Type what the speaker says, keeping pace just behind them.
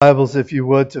Bibles, if you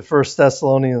would, to 1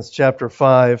 Thessalonians chapter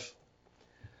 5.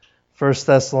 1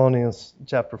 Thessalonians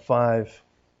chapter 5.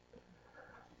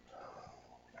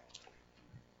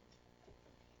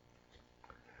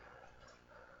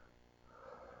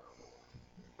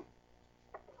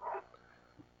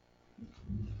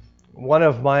 One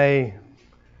of my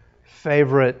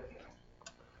favorite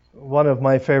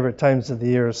times of the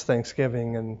year is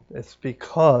Thanksgiving, and it's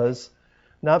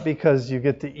not because you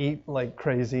get to eat like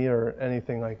crazy or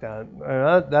anything like that.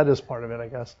 That is part of it, I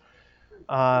guess.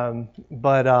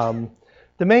 But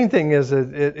the main thing is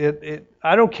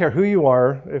I don't care who you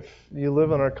are. If you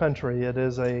live in our country,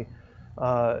 it's an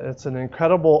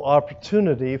incredible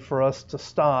opportunity for us to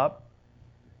stop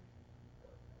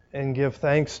and give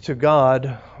thanks to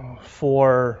God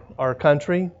for our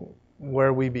country,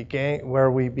 where we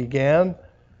began.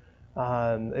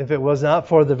 If it was not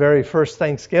for the very first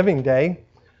Thanksgiving Day,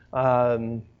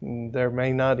 there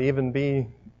may not even be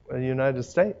a United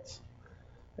States.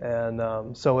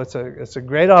 And so it's a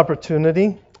great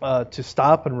opportunity to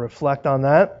stop and reflect on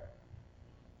that.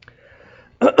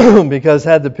 Because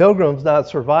had the Pilgrims not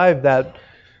survived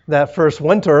that first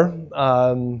winter,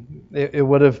 it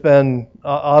would have been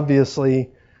obviously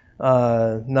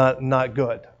not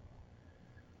good.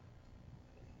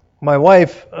 My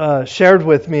wife shared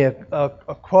with me a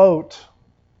quote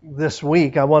this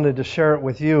week. I wanted to share it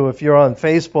with you. If you're on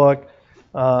Facebook,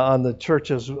 on the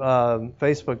church's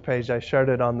Facebook page, I shared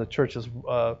it on the church's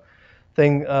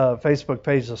Facebook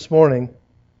page this morning.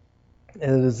 It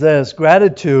is this: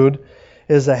 gratitude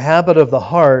is a habit of the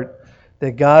heart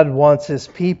that God wants His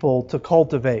people to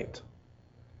cultivate.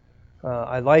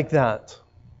 I like that.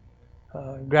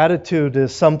 Gratitude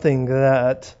is something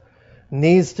that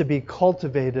needs to be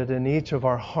cultivated in each of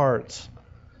our hearts.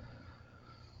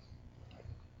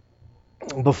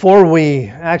 Before we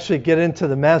actually get into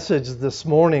the message this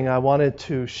morning, I wanted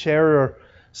to share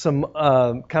some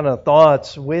kind of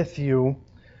thoughts with you.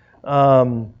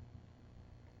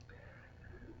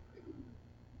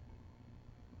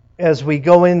 As we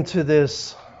go into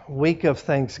this week of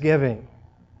Thanksgiving.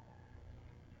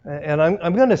 And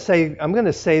I'm going to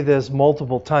say this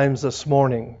multiple times this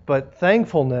morning, but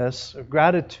thankfulness,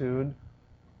 gratitude,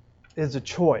 is a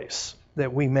choice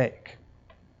that we make.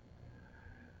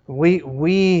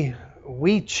 We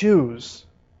choose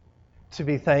to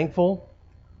be thankful.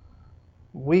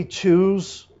 We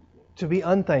choose to be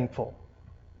unthankful.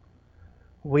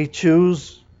 We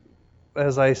choose,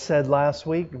 as I said last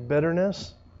week,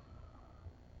 bitterness,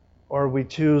 or we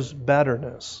choose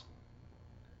betterness.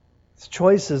 It's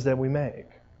choices that we make.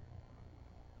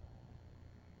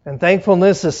 And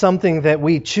thankfulness is something that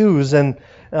we choose. And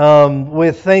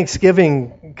with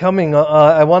Thanksgiving coming,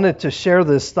 I wanted to share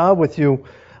this thought with you.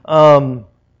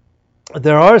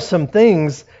 There are some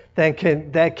things that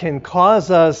can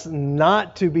cause us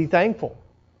not to be thankful.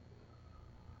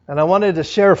 And I wanted to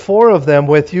share 4 of them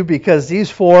with you because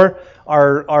these 4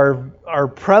 are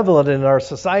prevalent in our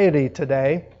society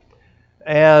today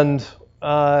and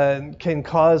can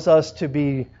cause us to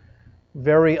be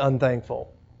very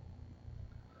unthankful.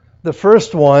 The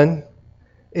first one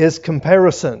is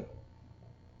comparison.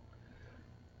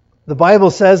 The Bible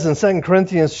says in 2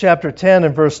 Corinthians chapter 10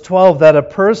 and verse 12 that a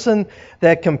person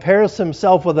that compares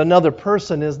himself with another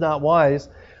person is not wise.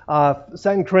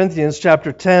 2 Corinthians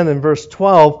chapter 10 and verse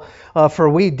 12, for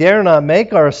we dare not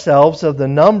make ourselves of the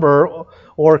number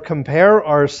or compare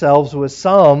ourselves with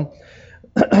some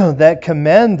that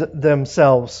commend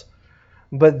themselves,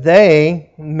 but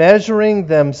they, measuring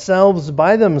themselves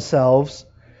by themselves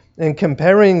and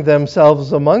comparing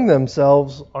themselves among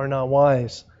themselves, are not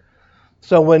wise.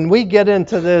 So when we get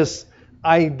into this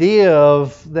idea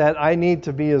of that I need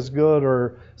to be as good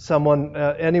or someone,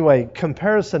 anyway,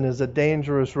 comparison is a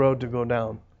dangerous road to go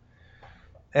down.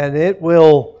 And it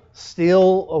will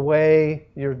steal away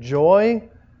your joy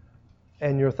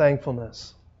and your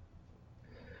thankfulness.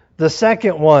 The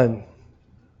second one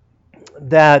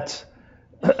that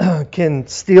can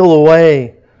steal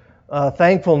away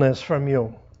thankfulness from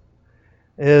you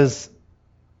is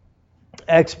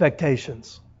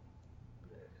expectations.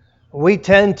 We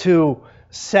tend to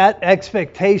set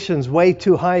expectations way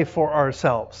too high for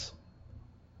ourselves.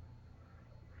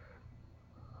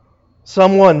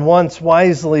 Someone once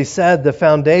wisely said the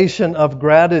foundation of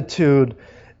gratitude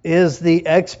is the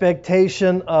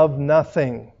expectation of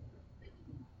nothing.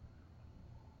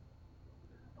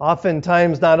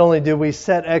 Oftentimes, not only do we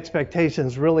set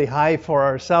expectations really high for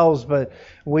ourselves, but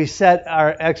we set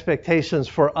our expectations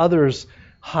for others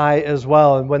high as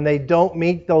well. And when they don't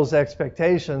meet those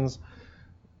expectations,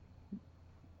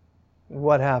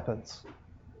 what happens?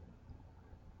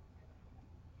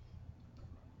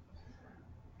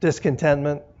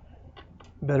 discontentment,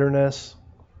 bitterness,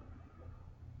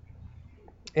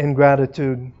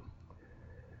 ingratitude.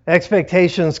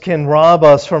 Expectations can rob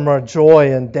us from our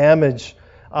joy and damage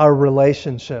our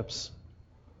relationships.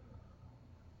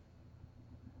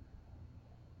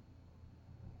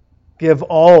 Give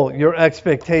all your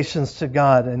expectations to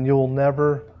God and you'll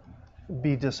never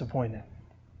be disappointed.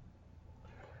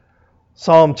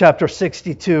 Psalm chapter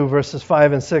 62, verses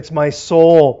 5 and 6. My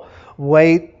soul,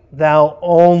 wait thou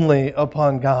only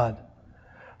upon God,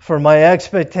 for my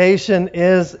expectation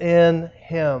is in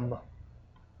Him.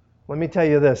 Let me tell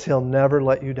you this, He'll never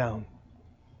let you down.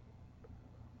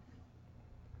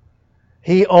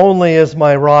 He only is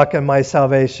my rock and my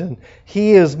salvation.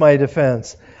 He is my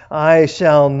defense. I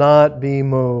shall not be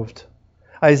moved.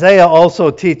 Isaiah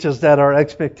also teaches that our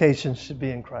expectations should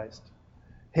be in Christ.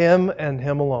 Him and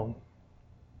Him alone.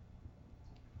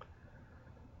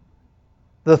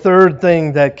 The third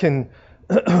thing that can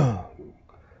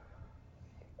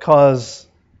cause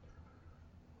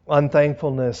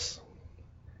unthankfulness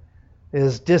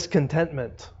is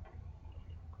discontentment.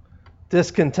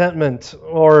 Discontentment,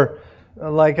 or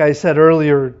like I said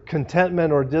earlier,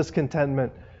 contentment or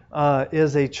discontentment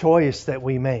is a choice that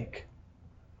we make.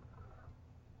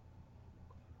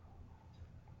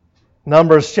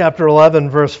 Numbers chapter 11,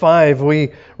 verse 5,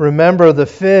 we remember the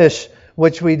fish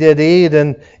which we did eat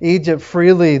in Egypt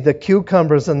freely, the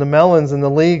cucumbers and the melons and the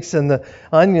leeks and the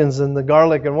onions and the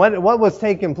garlic. And what was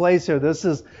taking place here? This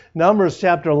is Numbers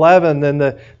chapter 11, and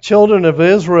the children of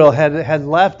Israel had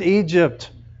left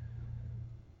Egypt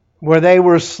where they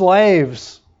were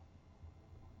slaves.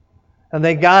 And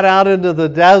they got out into the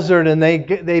desert and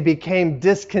they became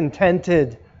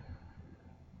discontented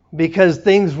because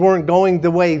things weren't going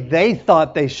the way they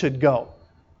thought they should go.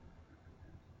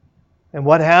 And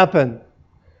what happened?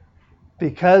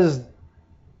 Because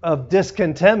of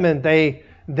discontentment,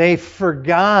 they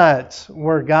forgot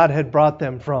where God had brought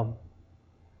them from.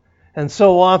 And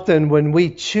so often when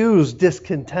we choose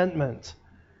discontentment,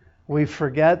 we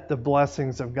forget the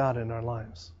blessings of God in our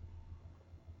lives.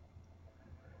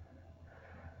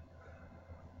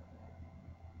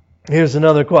 Here's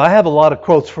another quote. I have a lot of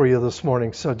quotes for you this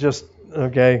morning, so just,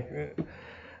 okay.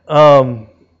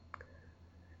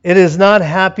 It is not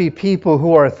happy people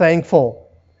who are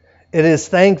thankful. It is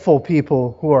thankful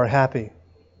people who are happy.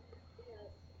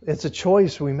 It's a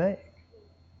choice we make.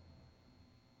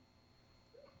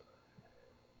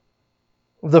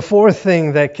 The fourth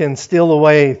thing that can steal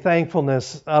away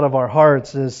thankfulness out of our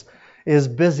hearts is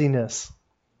busyness.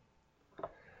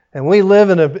 And we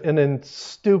live in a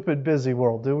stupid, busy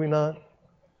world, do we not?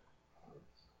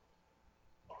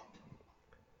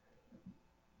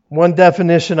 One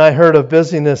definition I heard of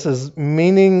busyness is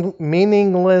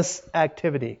meaningless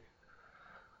activity.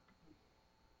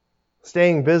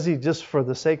 Staying busy just for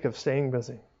the sake of staying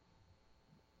busy.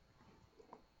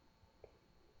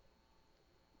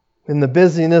 In the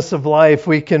busyness of life,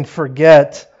 we can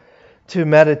forget to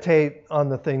meditate on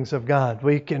the things of God.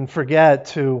 We can forget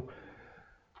to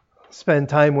spend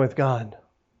time with God.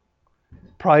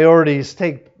 Priorities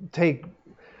take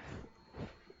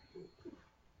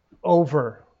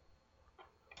over,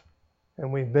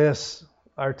 and we miss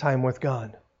our time with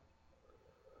God.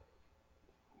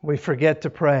 We forget to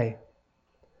pray.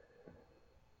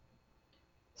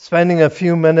 Spending a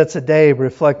few minutes a day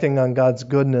reflecting on God's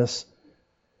goodness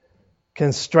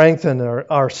can strengthen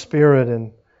our spirit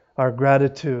and our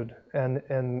gratitude and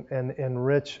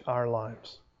enrich our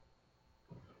lives.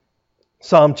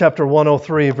 Psalm chapter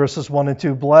 103, verses 1 and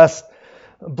 2. Bless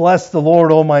the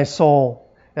Lord, O my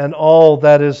soul, and all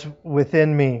that is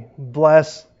within me.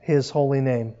 Bless His holy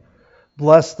name.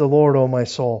 Bless the Lord, O my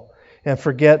soul, and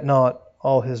forget not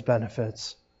all His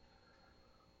benefits.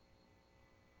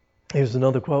 Here's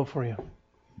another quote for you.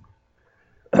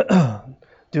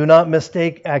 Do not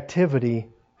mistake activity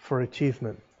for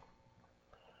achievement.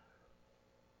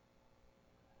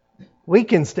 We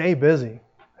can stay busy.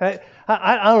 I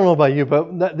don't know about you,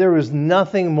 but there is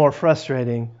nothing more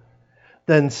frustrating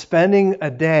than spending a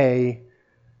day,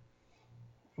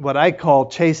 what I call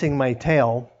chasing my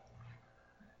tail,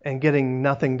 and getting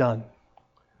nothing done.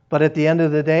 But at the end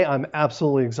of the day, I'm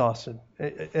absolutely exhausted.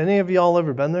 Any of y'all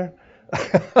ever been there?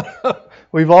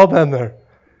 We've all been there.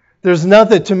 There's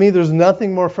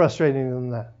nothing more frustrating than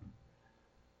that.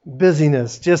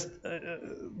 Busyness, just...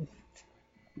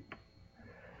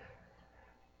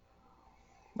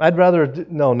 I'd rather...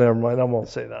 No, never mind. I won't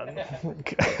say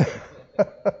that.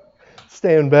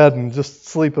 Stay in bed and just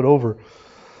sleep it over.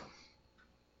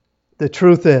 The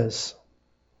truth is,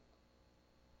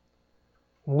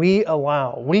 we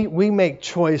make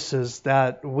choices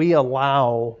that we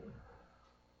allow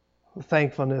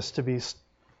thankfulness to be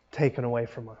taken away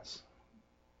from us.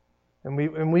 And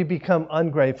we become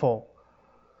ungrateful.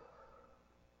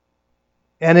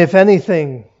 And if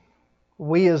anything,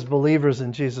 we as believers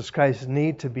in Jesus Christ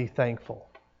need to be thankful.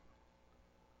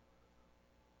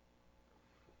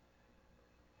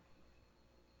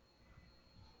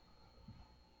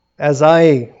 As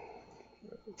I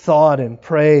thought and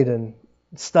prayed and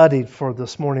studied for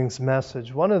this morning's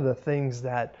message, one of the things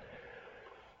that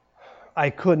I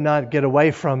could not get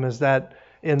away from is that,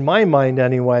 in my mind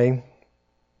anyway,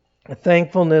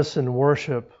 thankfulness and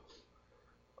worship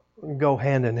go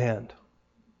hand in hand.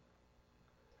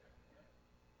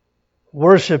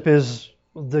 Worship is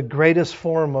the greatest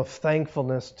form of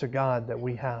thankfulness to God that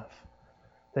we have,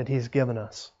 that He's given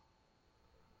us.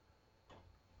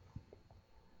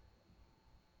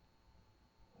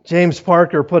 James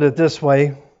Parker put it this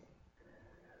way: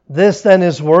 this then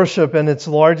is worship in its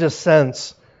largest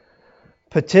sense.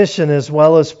 Petition as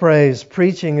well as praise,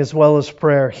 preaching as well as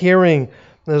prayer, hearing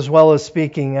as well as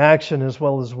speaking, action as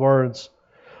well as words,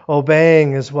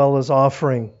 obeying as well as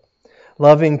offering,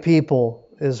 loving people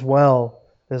as well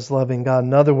as loving God.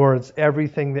 In other words,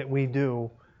 everything that we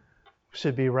do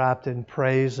should be wrapped in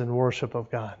praise and worship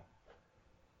of God.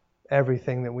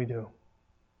 Everything that we do.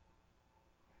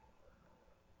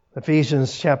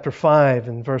 Ephesians chapter 5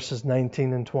 and verses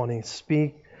 19 and 20.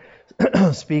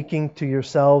 Speaking to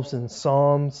yourselves in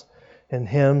psalms and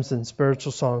hymns and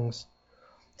spiritual songs,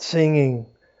 singing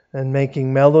and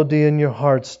making melody in your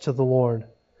hearts to the Lord,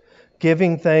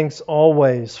 giving thanks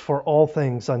always for all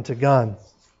things unto God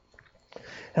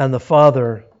and the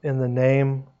Father in the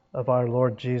name of our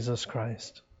Lord Jesus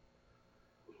Christ.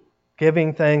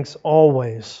 Giving thanks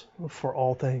always for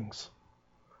all things.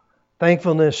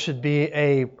 Thankfulness should be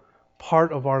a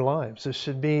part of our lives. It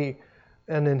should be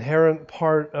an inherent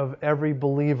part of every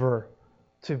believer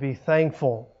to be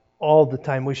thankful all the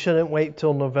time. We shouldn't wait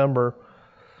till November,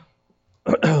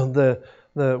 whether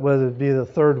it be the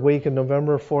third week in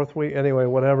November, fourth week, anyway,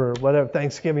 whatever,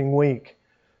 Thanksgiving week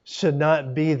should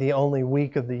not be the only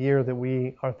week of the year that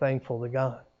we are thankful to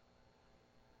God.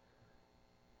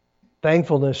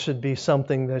 Thankfulness should be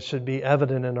something that should be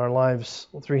evident in our lives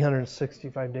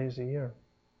 365 days a year.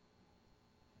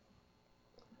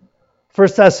 1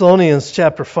 Thessalonians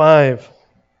chapter 5.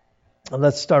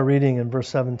 Let's start reading in verse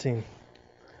 17.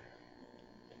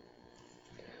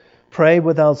 Pray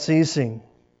without ceasing.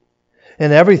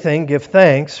 In everything give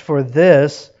thanks, for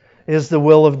this is the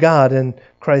will of God in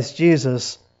Christ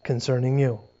Jesus concerning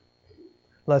you.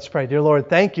 Let's pray. Dear Lord,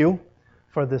 thank you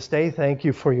for this day. Thank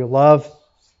you for your love.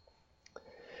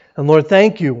 And Lord,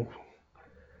 thank you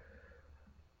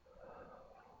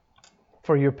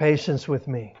for your patience with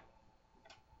me.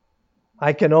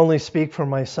 I can only speak for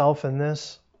myself in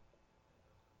this.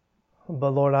 But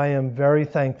Lord, I am very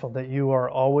thankful that you are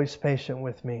always patient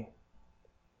with me.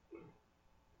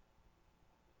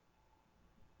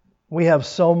 We have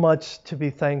so much to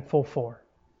be thankful for.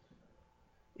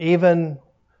 Even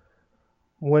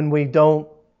when we don't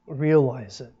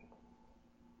realize it,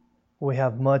 we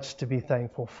have much to be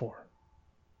thankful for.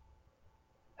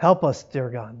 Help us,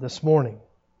 dear God, this morning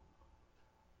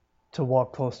to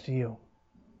walk close to you.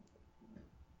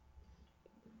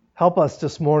 Help us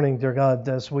this morning, dear God,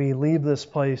 as we leave this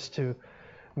place to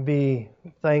be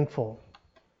thankful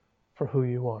for who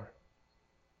you are.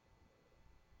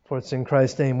 For it's in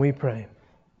Christ's name we pray.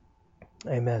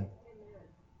 Amen.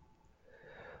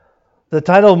 The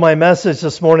title of my message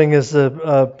this morning is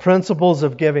the Principles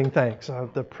of Giving Thanks.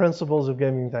 The Principles of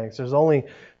Giving Thanks. There's only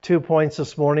 2 points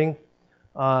this morning.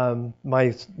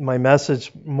 My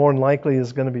message more than likely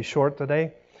is going to be short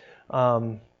today.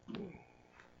 I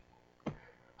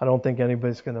don't think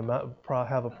anybody's going to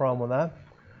have a problem with that.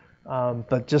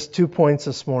 But just 2 points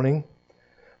this morning.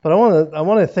 But I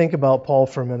want to think about Paul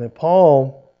for a minute.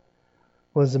 Paul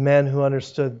was a man who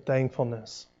understood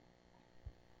thankfulness.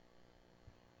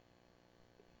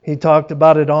 He talked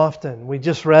about it often. We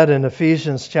just read in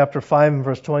Ephesians chapter 5 and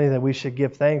verse 20 that we should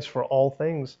give thanks for all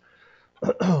things.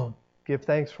 Give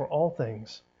thanks for all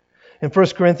things. In 1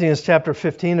 Corinthians chapter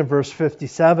 15 and verse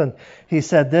 57, he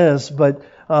said this, but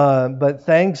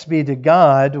thanks be to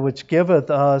God, which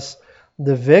giveth us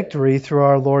the victory through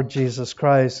our Lord Jesus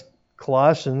Christ.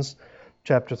 Colossians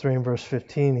chapter 3 and verse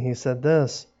 15, he said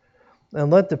this,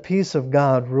 and let the peace of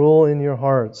God rule in your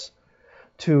hearts,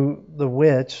 to the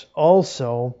which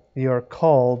also ye are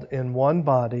called in one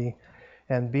body,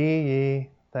 and be ye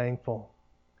thankful.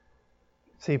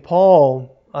 See,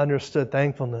 Paul understood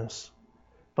thankfulness,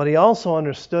 but he also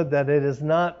understood that it is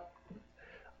not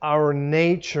our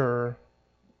nature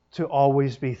to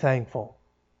always be thankful.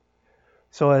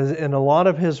 So as in a lot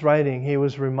of his writing, he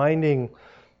was reminding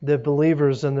the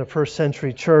believers in the first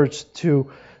century church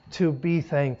to be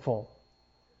thankful.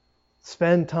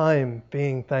 Spend time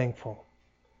being thankful.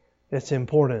 It's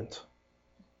important.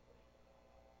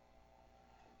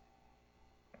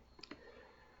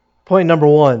 Point number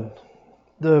 1.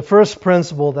 The first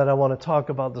principle that I want to talk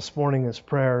about this morning is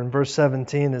prayer. In verse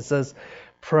 17 it says,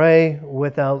 pray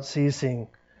without ceasing.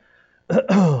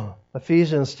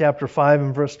 Ephesians chapter 5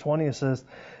 and verse 20 it says,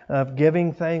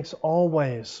 giving thanks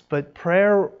always. But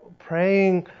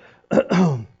praying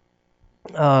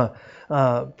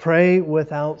pray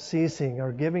without ceasing,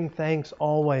 or giving thanks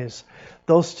always.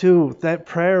 Those two, that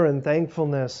prayer and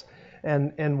thankfulness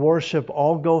and worship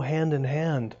all go hand in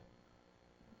hand.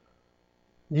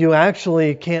 You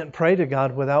actually can't pray to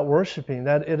God without worshiping.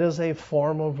 That it is a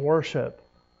form of worship.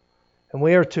 And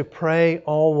we are to pray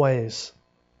always.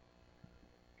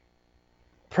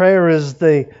 Prayer is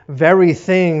the very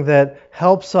thing that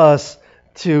helps us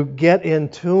to get in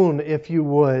tune, if you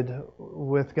would,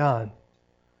 with God.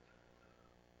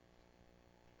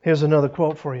 Here's another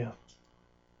quote for you.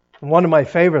 One of my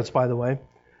favorites, by the way.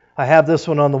 I have this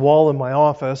one on the wall in my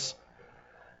office.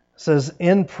 It says,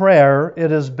 in prayer,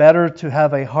 it is better to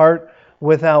have a heart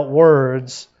without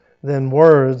words than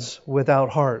words without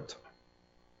heart.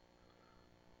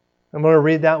 I'm going to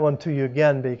read that one to you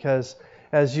again because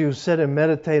as you sit and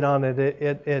meditate on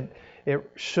it,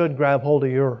 it should grab hold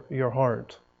of your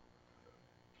heart.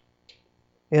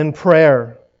 In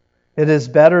prayer, it is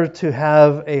better to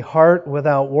have a heart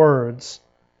without words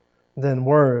than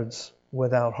words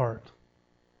without heart.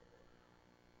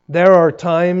 There are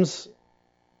times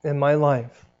in my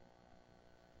life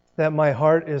that my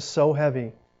heart is so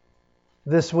heavy.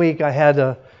 This week I had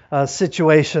a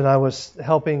situation I was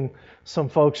helping some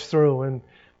folks through, and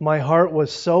my heart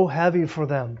was so heavy for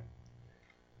them,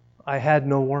 I had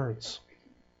no words.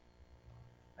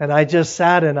 And I just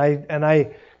sat and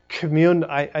I communed.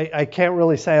 I can't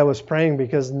really say I was praying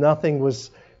because nothing was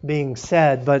being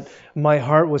said, but my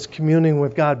heart was communing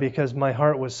with God because my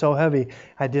heart was so heavy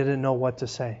I didn't know what to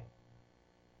say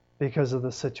because of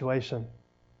the situation.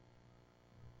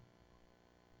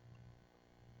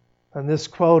 And this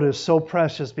quote is so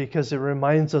precious because it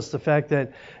reminds us the fact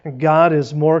that God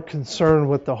is more concerned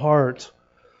with the heart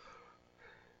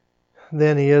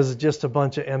than He is just a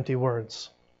bunch of empty words.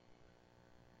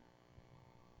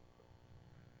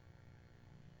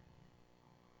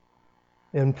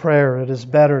 In prayer, it is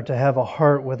better to have a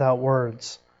heart without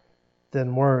words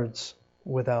than words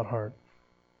without heart.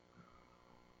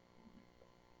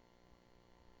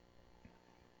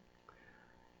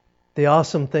 The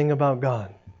awesome thing about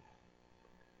God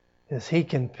is He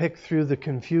can pick through the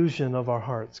confusion of our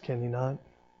hearts, can He not?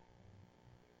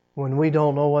 When we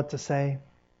don't know what to say,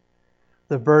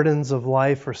 the burdens of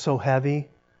life are so heavy,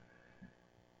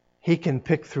 He can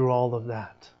pick through all of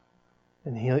that.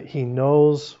 And He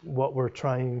knows what we're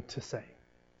trying to say.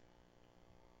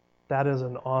 That is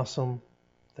an awesome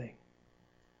thing.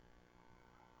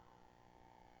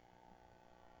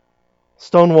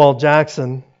 Stonewall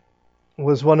Jackson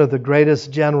was one of the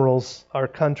greatest generals our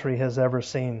country has ever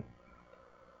seen.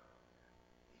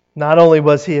 Not only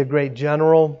was he a great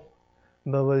general,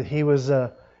 but he was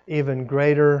an even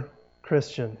greater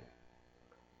Christian.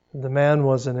 The man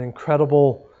was an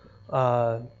incredible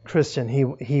Christian.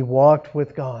 He walked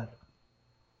with God.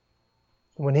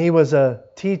 When he was a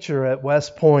teacher at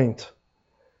West Point,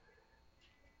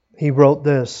 he wrote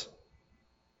this: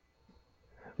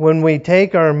 when we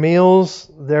take our meals,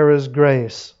 there is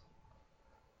grace.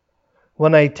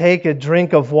 When I take a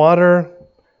drink of water,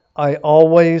 I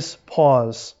always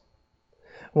pause.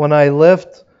 When I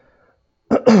lift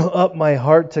up my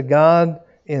heart to God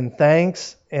in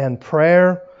thanks and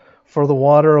prayer for the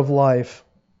water of life.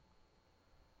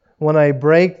 When I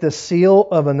break the seal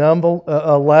of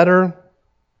a letter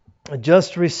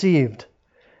just received,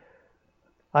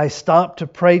 I stop to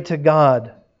pray to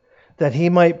God that He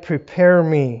might prepare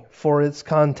me for its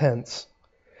contents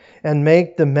and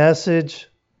make the message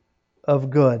of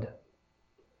good.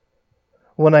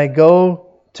 When I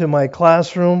go to my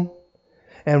classroom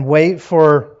and wait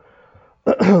for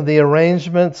the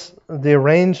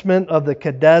arrangement of the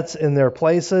cadets in their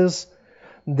places,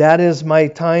 that is my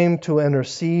time to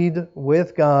intercede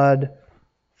with God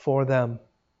for them.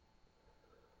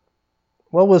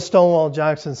 What was Stonewall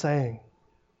Jackson saying?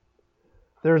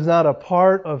 There's not a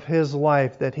part of his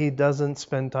life that he doesn't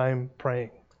spend time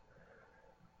praying.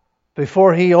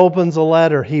 Before he opens a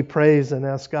letter, he prays and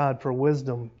asks God for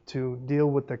wisdom to deal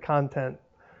with the content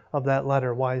of that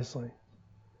letter wisely.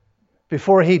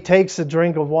 Before he takes a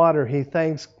drink of water, he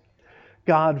thanks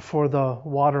God for the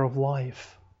water of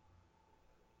life.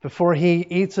 Before he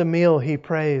eats a meal, he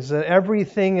prays.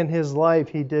 Everything in his life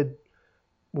he did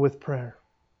with prayer.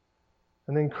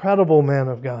 An incredible man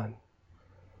of God.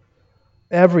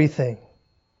 Everything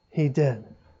he did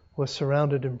was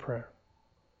surrounded in prayer.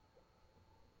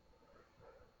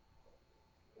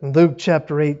 In Luke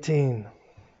chapter 18,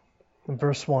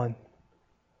 verse 1.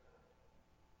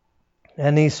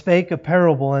 And he spake a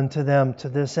parable unto them to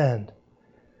this end,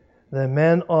 that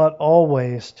men ought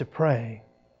always to pray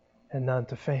and not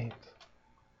to faint.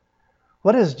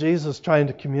 What is Jesus trying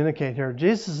to communicate here?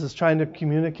 Jesus is trying to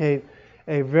communicate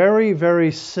a very,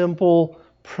 very simple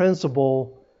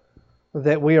principle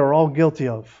that we are all guilty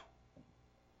of.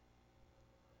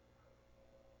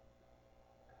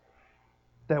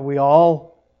 That we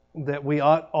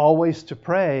ought always to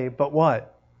pray, but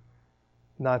what?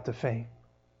 Not to faint.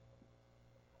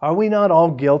 Are we not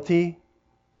all guilty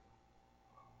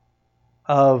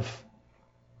of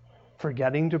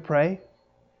forgetting to pray?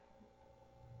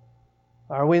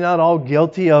 Are we not all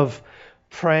guilty of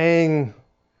praying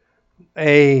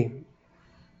a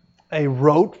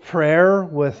rote prayer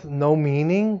with no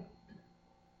meaning?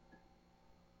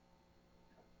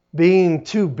 Being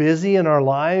too busy in our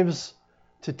lives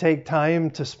to take time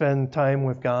to spend time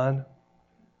with God?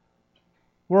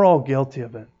 We're all guilty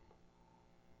of it.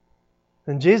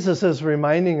 And Jesus is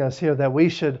reminding us here that we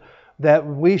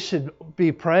should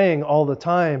be praying all the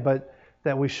time, but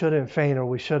that we shouldn't faint or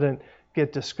we shouldn't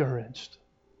get discouraged.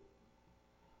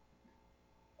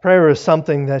 Prayer is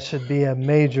something that should be a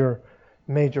major,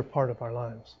 major part of our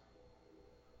lives.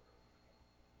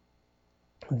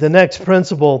 The next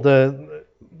principle,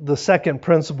 the second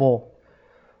principle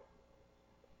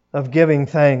of giving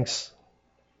thanks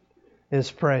is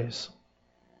praise.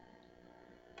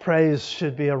 Praise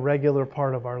should be a regular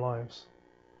part of our lives.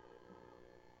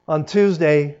 On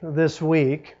Tuesday this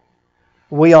week,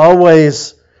 we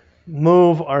always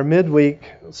move our midweek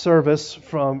service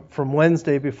from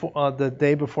Wednesday before the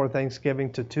day before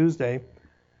Thanksgiving to Tuesday,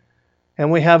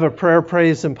 and we have a prayer,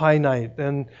 praise, and pie night.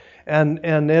 And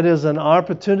it is an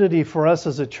opportunity for us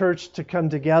as a church to come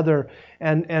together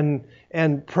and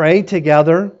pray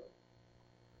together.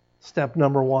 Step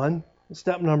number 1.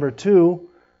 Step number 2,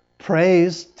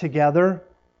 praise together.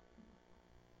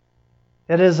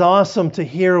 It is awesome to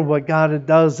hear what God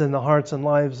does in the hearts and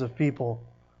lives of people.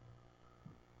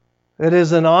 It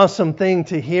is an awesome thing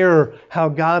to hear how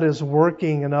God is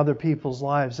working in other people's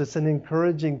lives. It's an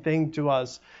encouraging thing to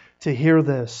us to hear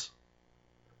this.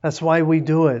 That's why we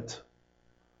do it.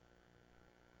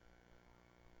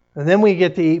 And then we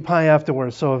get to eat pie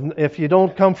afterwards. So if you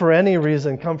don't come for any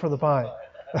reason, come for the pie.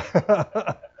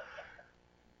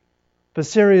 But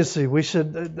seriously,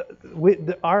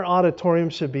 our auditorium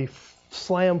should be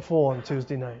slam full on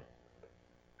Tuesday night.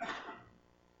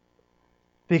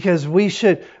 Because we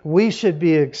should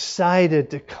be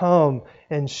excited to come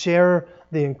and share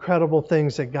the incredible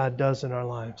things that God does in our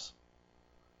lives.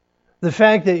 The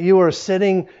fact that you are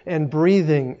sitting and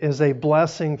breathing is a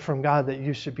blessing from God that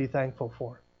you should be thankful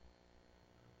for.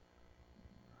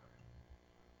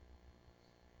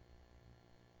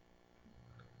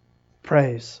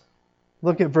 Praise.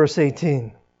 Look at verse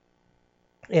 18.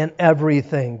 In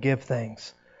everything give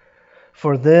thanks,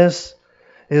 for this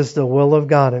is the will of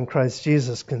God in Christ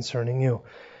Jesus concerning you.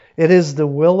 It is the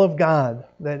will of God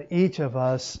that each of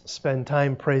us spend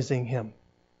time praising Him.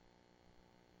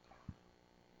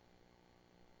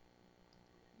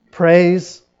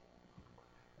 Praise,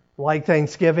 like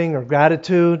thanksgiving or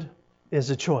gratitude, is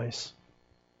a choice.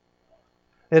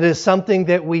 It is something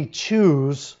that we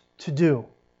choose to do.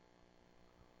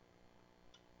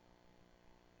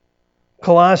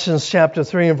 Colossians chapter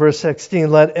 3 and verse 16,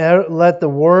 let the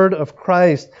word of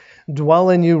Christ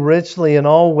dwell in you richly in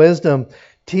all wisdom,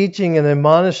 teaching and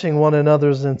admonishing one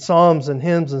another in psalms and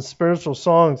hymns and spiritual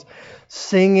songs,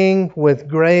 singing with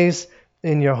grace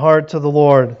in your heart to the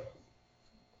Lord.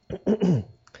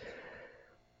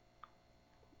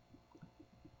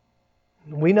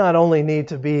 We not only need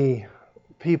to be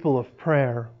people of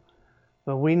prayer,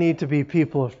 but we need to be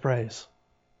people of praise.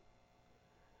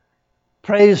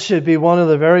 Praise should be one of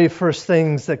the very first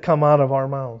things that come out of our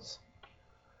mouths.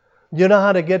 You know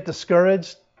how to get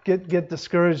discouraged? Get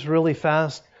discouraged really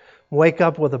fast? Wake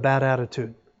up with a bad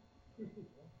attitude.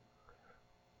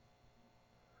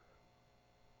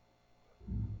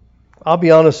 I'll be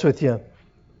honest with you.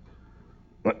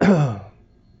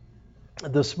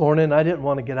 This morning, I didn't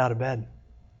want to get out of bed.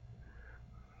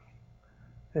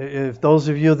 If those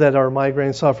of you that are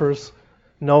migraine sufferers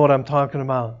know what I'm talking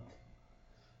about.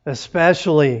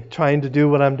 Especially trying to do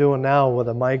what I'm doing now with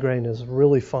a migraine is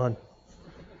really fun.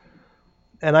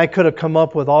 And I could have come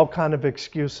up with all kind of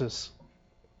excuses.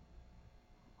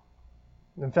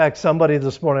 In fact, somebody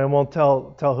this morning, I won't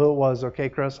tell who it was, okay,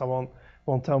 Chris? I won't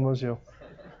tell them it was you.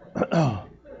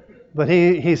 But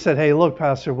he said, "Hey, look,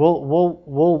 Pastor,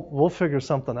 we'll figure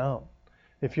something out.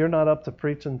 If you're not up to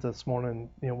preaching this morning,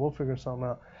 we'll figure something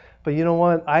out." But you know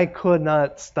what? I could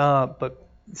not stop but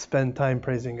spend time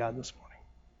praising God this morning.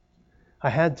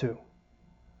 I had to.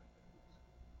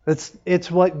 It's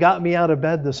what got me out of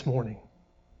bed this morning.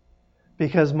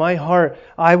 Because my heart,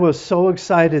 I was so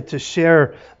excited to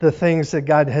share the things that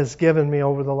God has given me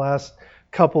over the last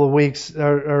couple of weeks,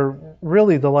 or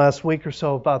really the last week or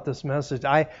so about this message.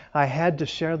 I had to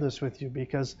share this with you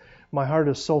because my heart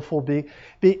is so full.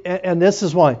 And this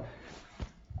is why.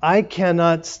 I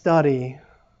cannot study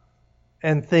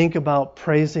and think about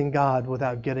praising God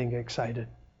without getting excited.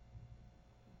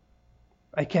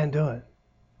 I can't do it.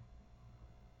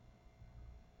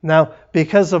 Now,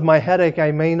 because of my headache,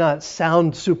 I may not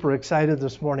sound super excited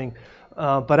this morning,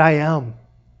 but I am.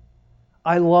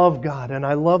 I love God, and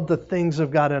I love the things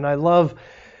of God, and I love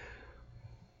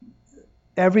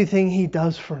everything He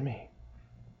does for me.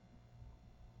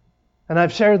 And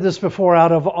I've shared this before,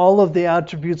 out of all of the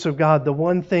attributes of God, the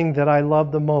one thing that I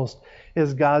love the most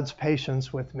is God's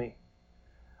patience with me.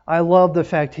 I love the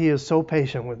fact He is so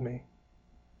patient with me.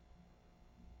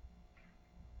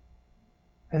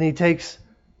 And He takes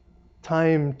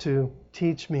time to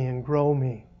teach me and grow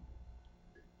me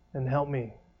and help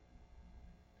me.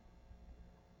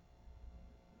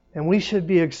 And we should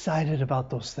be excited about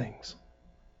those things.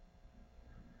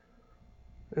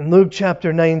 In Luke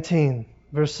chapter 19,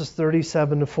 verses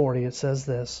 37 to 40, it says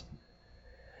this: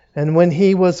 "And when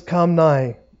He was come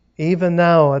nigh, even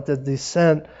now at the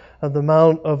descent of the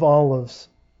Mount of Olives,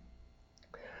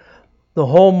 the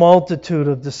whole multitude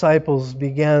of disciples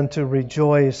began to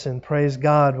rejoice and praise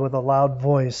God with a loud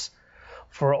voice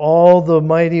for all the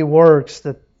mighty works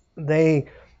that they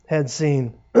had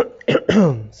seen,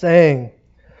 saying,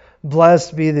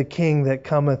 Blessed be the King that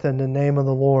cometh in the name of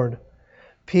the Lord.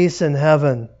 Peace in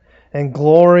heaven and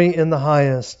glory in the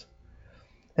highest.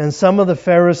 And some of the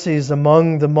Pharisees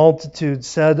among the multitude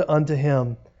said unto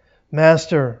Him,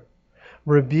 Master,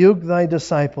 rebuke thy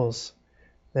disciples.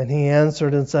 Then He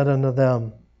answered and said unto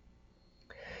them,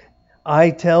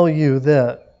 I tell you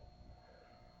that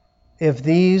if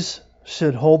these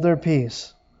should hold their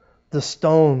peace, the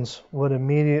stones would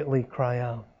immediately cry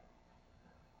out.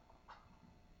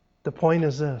 The point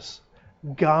is this: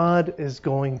 God is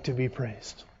going to be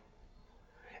praised.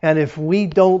 And if we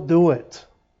don't do it,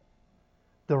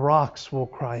 the rocks will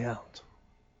cry out.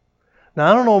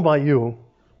 Now, I don't know about you,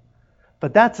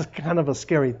 but that's kind of a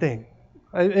scary thing.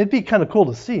 It'd be kind of cool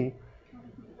to see.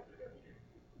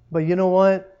 But you know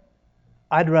what?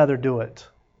 I'd rather do it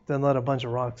than let a bunch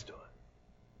of rocks do it.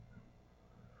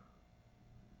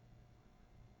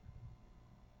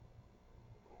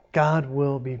 God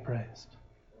will be praised.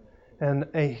 And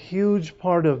a huge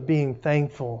part of being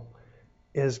thankful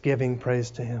is giving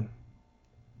praise to Him.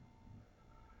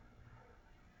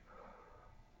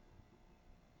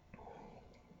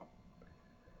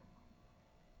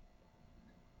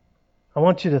 I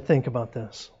want you to think about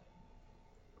this.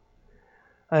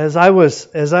 As I was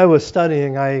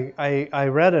studying, I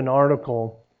read an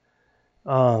article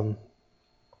that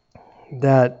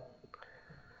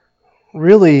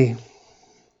really,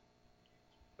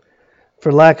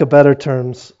 for lack of better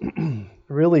terms,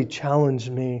 really challenged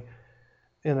me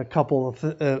in a couple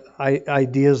of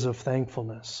ideas of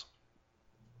thankfulness.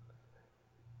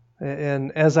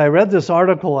 And as I read this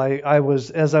article,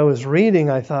 as I was reading,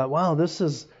 I thought, wow, this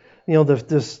is,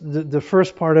 the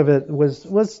first part of it was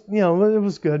it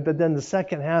was good, but then the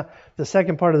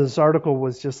second part of this article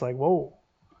was just like, whoa,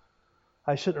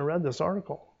 I shouldn't have read this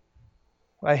article.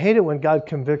 I hate it when God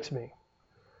convicts me.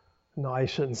 No, I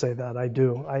shouldn't say that. I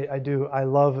do. I do. I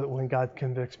love it when God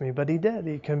convicts me. But He did.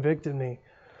 He convicted me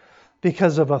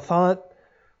because of a thought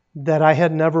that I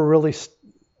had never really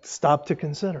stopped to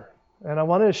consider. And I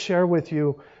wanted to share with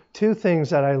you two things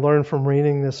that I learned from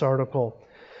reading this article.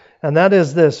 And that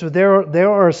is this: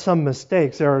 there are some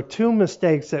mistakes. There are two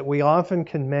mistakes that we often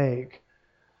can make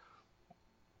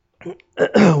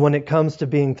when it comes to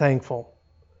being thankful.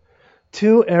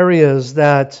 Two areas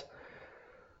that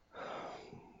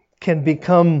can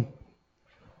become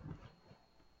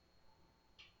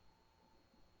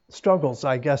struggles,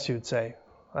 I guess you'd say.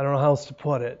 I don't know how else to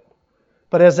put it.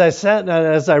 But as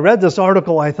I read this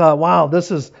article, I thought, wow,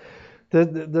 this is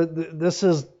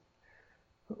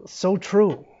so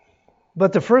true.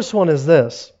 But the first one is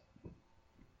this.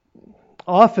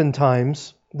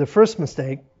 Oftentimes, the first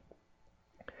mistake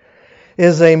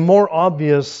is a more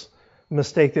obvious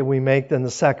mistake that we make than the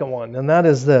second one, and that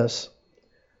is this.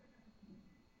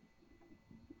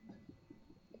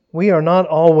 we are not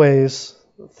always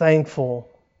thankful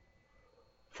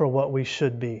for what we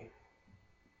should be.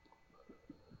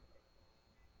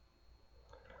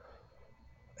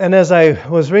 And as I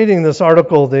was reading this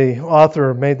article, the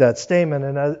author made that statement,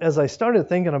 and as I started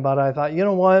thinking about it, I thought, you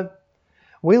know what?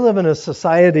 We live in a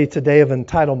society today of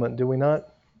entitlement, do we not?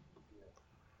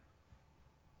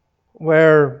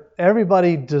 Where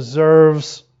everybody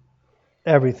deserves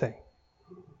everything.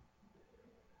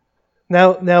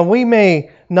 Now we may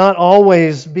not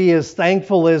always be as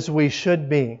thankful as we should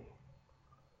be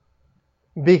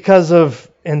because of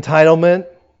entitlement.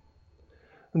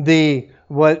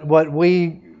 What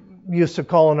we used to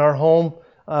call in our home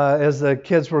as the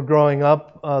kids were growing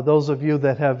up, those of you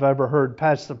that have ever heard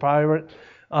Patch the Pirate,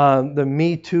 the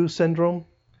Me Too syndrome.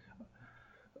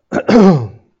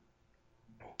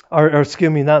 or excuse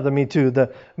me, not the Me Too,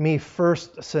 the Me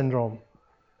First syndrome.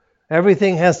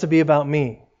 Everything has to be about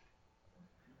me.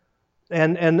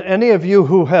 And any of you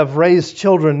who have raised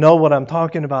children know what I'm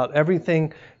talking about.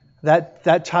 Everything,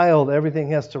 that child,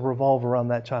 everything has to revolve around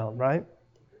that child, right?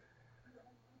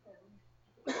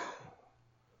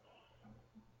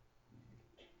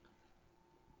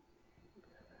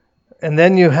 And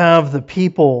then you have the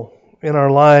people in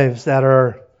our lives that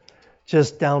are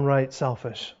just downright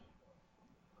selfish.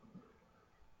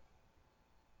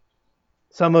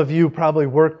 Some of you probably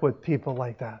work with people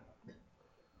like that.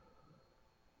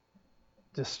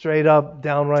 Just straight up,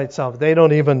 downright selfish. They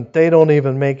don't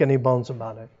even make any bones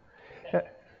about it.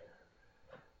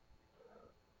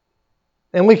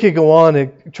 And we could go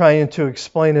on trying to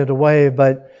explain it away,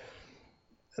 but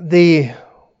the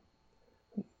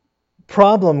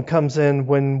problem comes in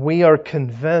when we are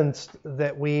convinced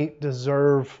that we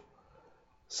deserve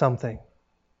something.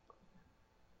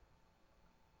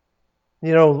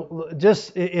 You know,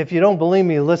 just if you don't believe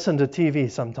me, listen to TV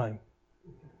sometime.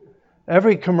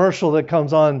 Every commercial that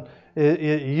comes on,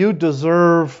 you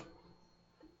deserve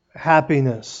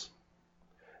happiness.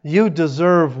 You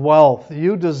deserve wealth.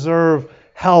 You deserve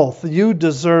health. You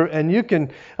deserve, and you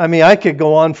can, I could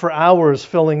go on for hours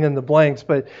filling in the blanks,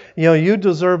 but you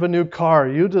deserve a new car.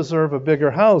 You deserve a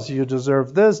bigger house. You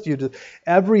deserve this.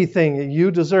 Everything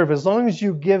you deserve. As long as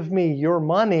you give me your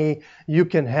money, you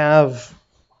can have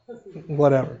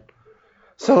whatever.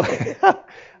 So,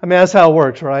 that's how it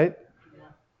works, right?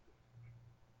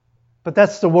 But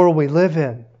that's the world we live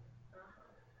in.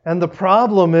 And the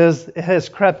problem is, it has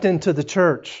crept into the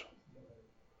church.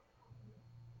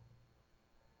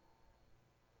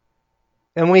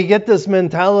 And we get this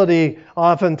mentality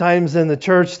oftentimes in the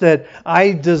church that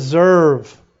I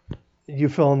deserve, you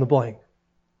fill in the blank.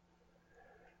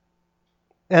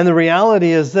 And the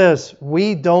reality is this,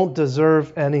 we don't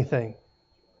deserve anything.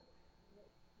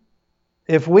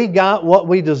 If we got what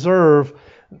we deserve,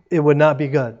 it would not be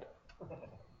good.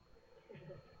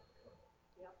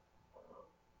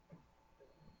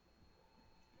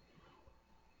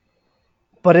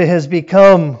 But it has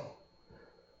become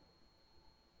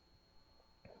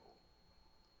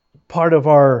part of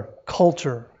our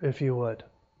culture, if you would.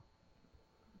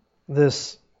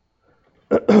 This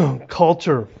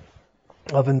culture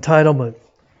of entitlement.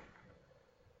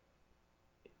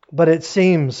 But it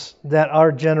seems that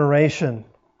our generation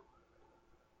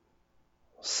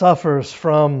suffers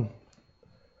from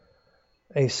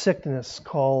a sickness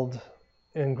called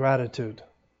ingratitude.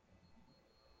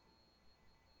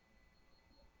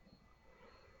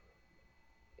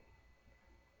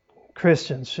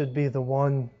 Christians should be the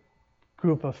one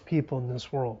group of people in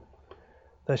this world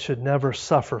that should never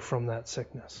suffer from that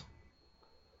sickness.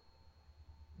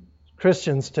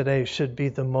 Christians today should be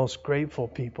the most grateful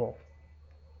people.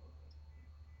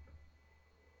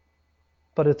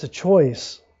 But it's a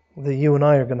choice that you and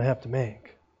I are going to have to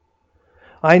make.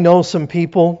 I know some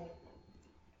people,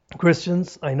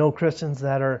 Christians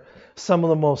that are some of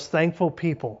the most thankful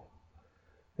people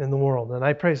in the world. And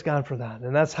I praise God for that.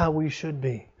 And that's how we should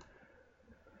be.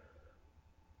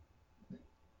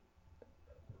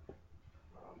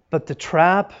 But the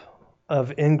trap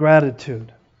of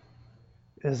ingratitude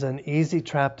is an easy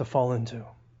trap to fall into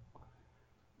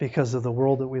because of the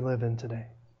world that we live in today.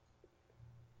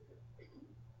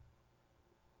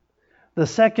 The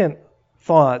second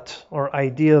thought or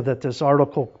idea that this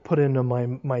article put into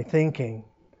my thinking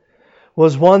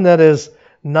was one that is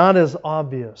not as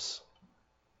obvious.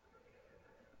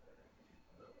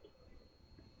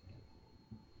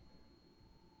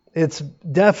 It's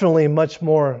definitely much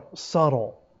more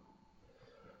subtle.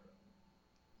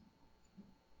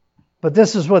 But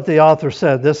this is what the author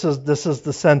said. This is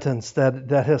the sentence that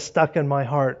has stuck in my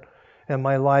heart and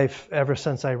my life ever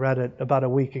since I read it about a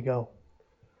week ago.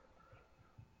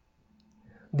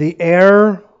 The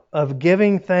error of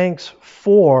giving thanks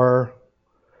for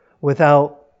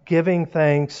without giving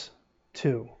thanks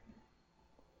to.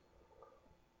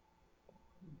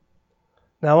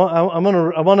 Now I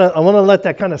want to let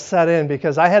that kind of set in,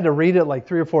 because I had to read it like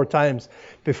 3 or 4 times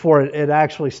before it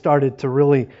actually started to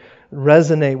really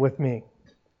resonate with me.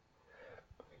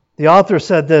 The author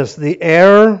said this: the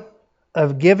error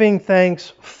of giving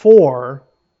thanks for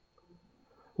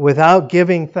without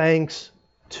giving thanks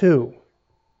to.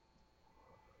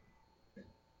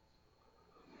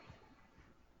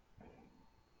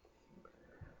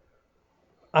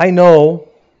 I know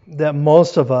that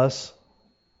most of us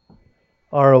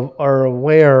are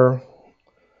aware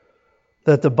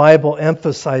that the Bible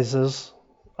emphasizes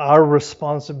our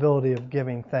responsibility of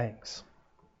giving thanks.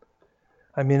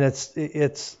 I mean,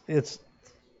 it's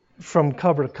from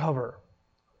cover to cover.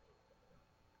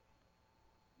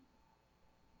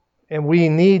 And we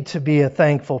need to be a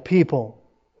thankful people.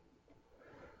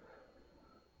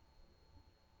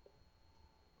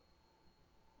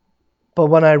 But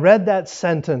when I read that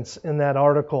sentence in that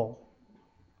article,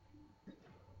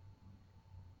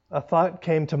 a thought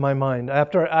came to my mind.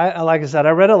 After like I said,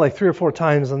 I read it like 3 or 4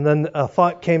 times, and then a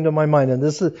thought came to my mind, and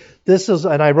this is,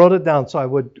 and I wrote it down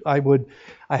so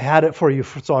I had it for you.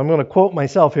 So I'm going to quote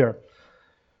myself here.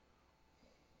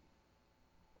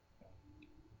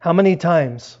 How many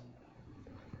times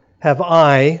have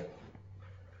I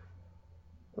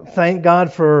thanked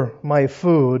God for my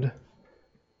food,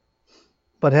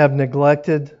 but have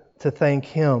neglected to thank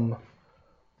Him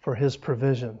for His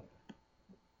provision?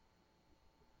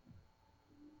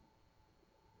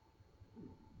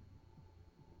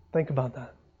 Think about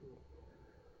that.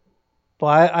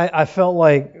 But I felt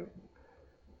like,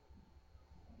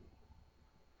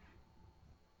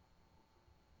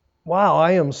 wow,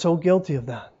 I am so guilty of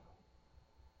that.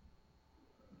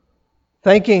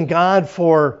 Thanking God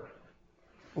for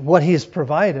what He's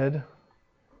provided,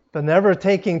 but never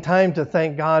taking time to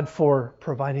thank God for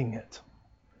providing it.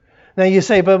 Now you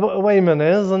say, but wait a minute,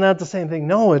 isn't that the same thing?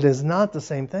 No, it is not the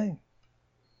same thing.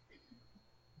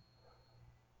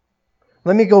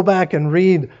 Let me go back and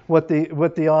read what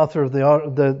the author of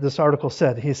this article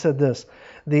said. He said this: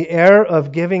 the error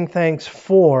of giving thanks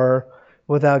for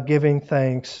without giving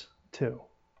thanks to.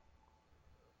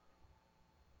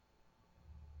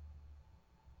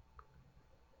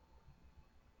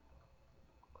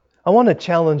 I want to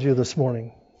challenge you this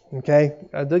morning, okay?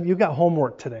 You got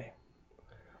homework today.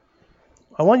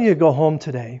 I want you to go home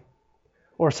today,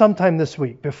 or sometime this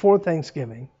week, before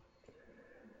Thanksgiving,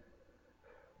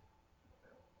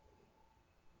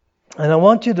 and I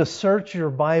want you to search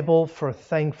your Bible for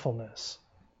thankfulness.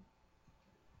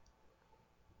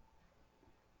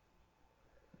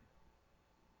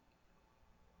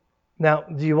 Now,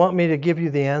 do you want me to give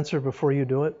you the answer before you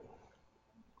do it?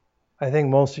 I think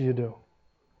most of you do.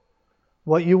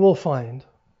 What you will find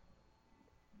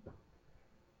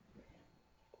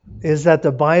is that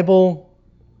the Bible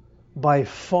by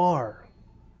far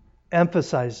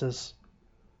emphasizes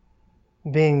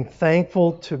being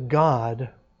thankful to God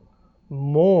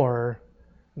more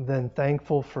than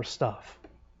thankful for stuff.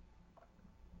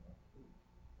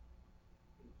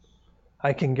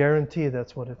 I can guarantee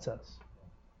that's what it says.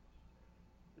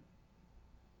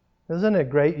 Isn't it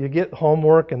great? You get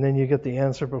homework and then you get the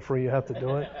answer before you have to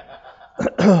do it.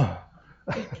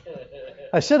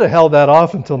 I should have held that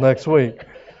off until next week.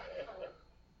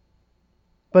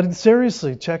 But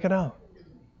seriously, check it out.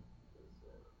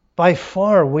 By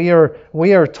far, we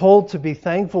are told to be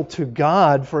thankful to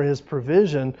God for His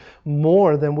provision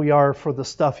more than we are for the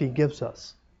stuff He gives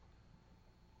us.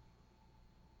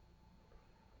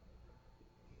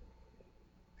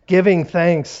 Giving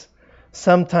thanks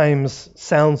sometimes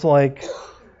sounds like,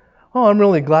 oh, I'm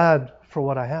really glad for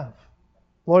what I have.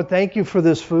 Lord, thank you for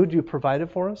this food you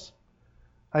provided for us.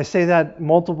 I say that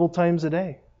multiple times a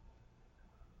day.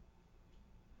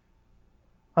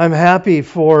 I'm happy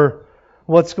for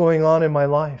what's going on in my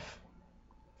life.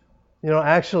 You know,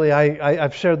 actually,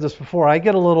 I've shared this before. I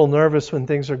get a little nervous when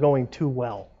things are going too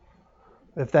well,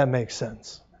 if that makes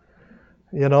sense.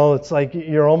 You know, it's like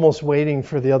you're almost waiting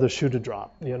for the other shoe to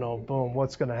drop. You know, boom,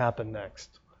 what's going to happen next?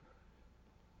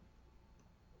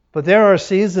 But there are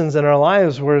seasons in our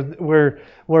lives where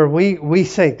we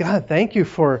say, God, thank you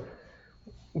for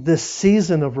this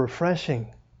season of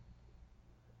refreshing.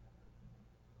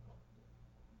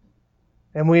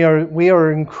 And we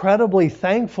are incredibly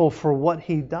thankful for what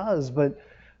He does, but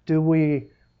do we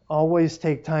always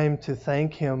take time to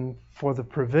thank Him for the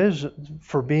provision,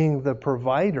 for being the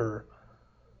provider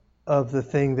of the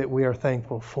thing that we are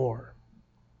thankful for?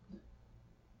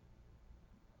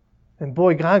 And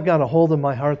boy, God got a hold of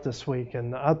my heart this week.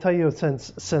 And I'll tell you,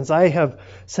 since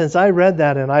I read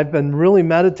that, and I've been really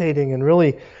meditating and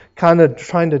really kind of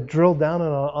trying to drill down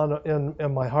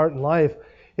in my heart and life,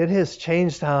 it has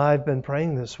changed how I've been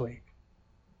praying this week.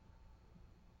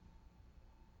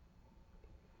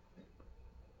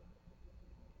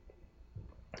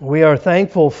 We are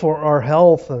thankful for our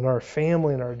health and our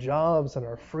family and our jobs and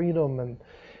our freedom.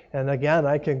 And again,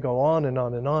 I can go on and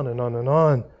on and on and on and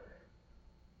on.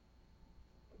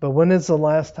 But when is the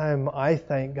last time I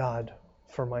thanked God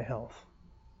for my health?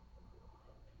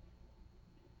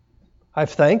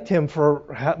 I've thanked Him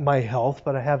for my health,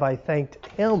 but have I thanked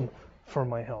Him for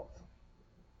my health?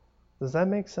 Does that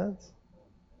make sense?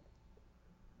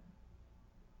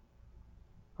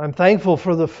 I'm thankful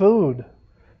for the food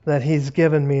that He's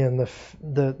given me and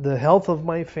the health of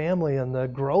my family and the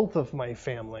growth of my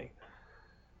family.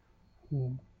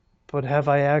 But have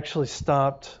I actually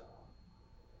stopped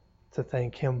to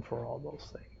thank Him for all those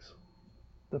things?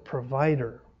 The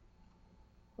provider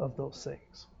of those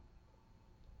things.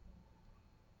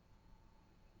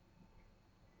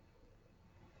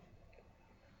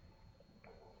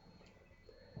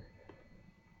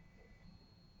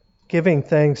 Giving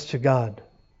thanks to God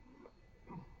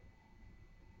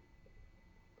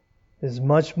is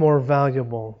much more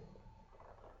valuable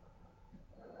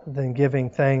than giving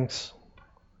thanks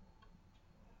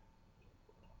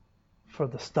for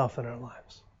the stuff in our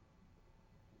lives.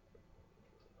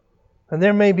 And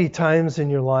there may be times in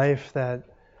your life that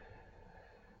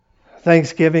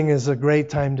Thanksgiving is a great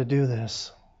time to do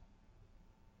this.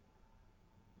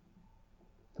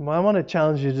 I want to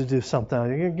challenge you to do something. I'm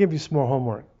going to give you some more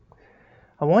homework.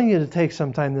 I want you to take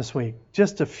some time this week,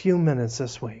 just a few minutes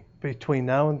this week, between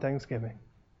now and Thanksgiving.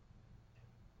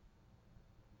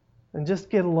 And just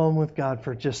get alone with God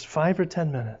for just 5 or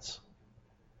 10 minutes.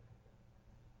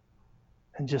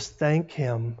 And just thank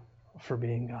Him for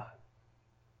being God.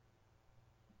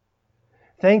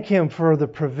 Thank Him for the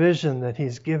provision that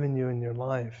He's given you in your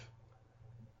life.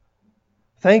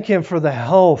 Thank Him for the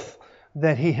health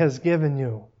that He has given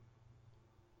you.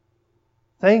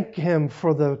 Thank Him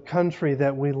for the country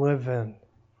that we live in.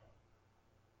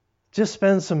 Just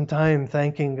spend some time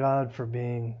thanking God for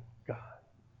being God.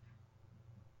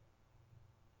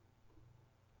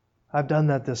 I've done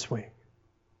that this week.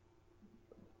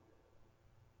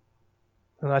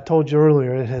 And I told you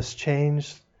earlier, it has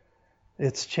changed.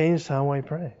 It's changed how I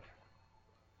pray.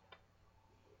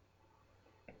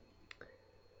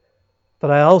 But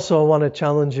I also want to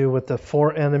challenge you with the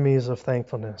 4 enemies of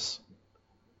thankfulness.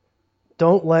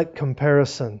 Don't let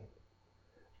comparison,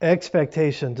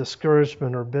 expectation,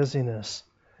 discouragement, or busyness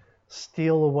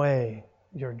steal away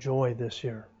your joy this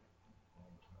year.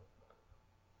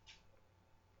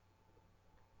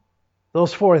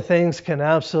 Those 4 things can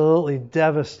absolutely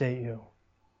devastate you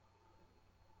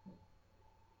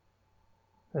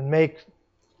and make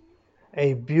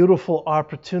a beautiful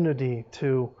opportunity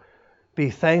to be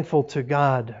thankful to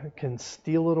God can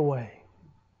steal it away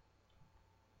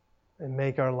and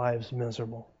make our lives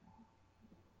miserable.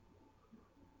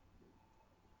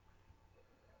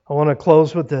 I want to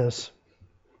close with this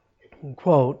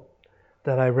quote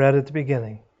that I read at the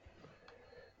beginning.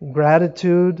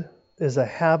 Gratitude is a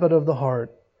habit of the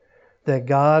heart that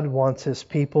God wants His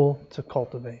people to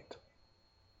cultivate.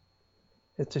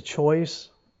 It's a choice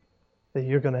that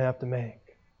you're going to have to make.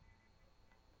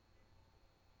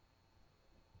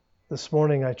 This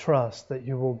morning I trust that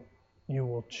you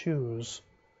will choose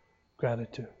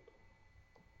gratitude.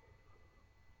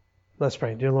 Let's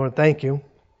pray. Dear Lord, thank you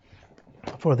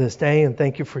for this day and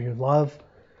thank you for your love.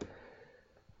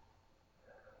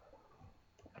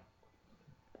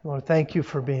 Lord, thank you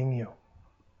for being you.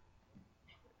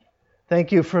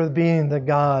 Thank you for being the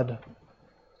God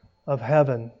of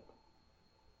heaven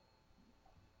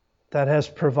that has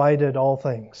provided all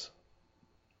things.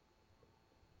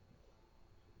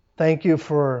 Thank you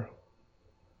for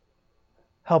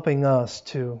helping us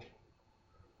to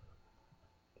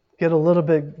get a little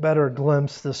bit better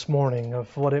glimpse this morning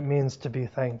of what it means to be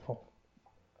thankful.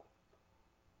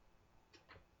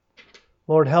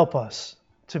 Lord, help us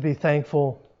to be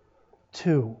thankful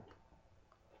to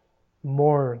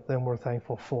more than we're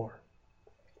thankful for.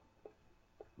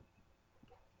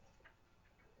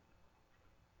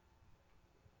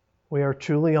 We are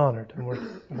truly honored and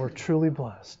we're truly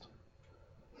blessed.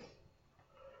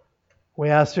 We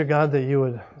ask, dear God, that you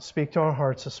would speak to our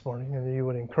hearts this morning and that you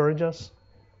would encourage us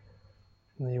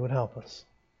and that you would help us.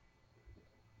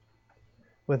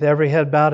 With every head bowed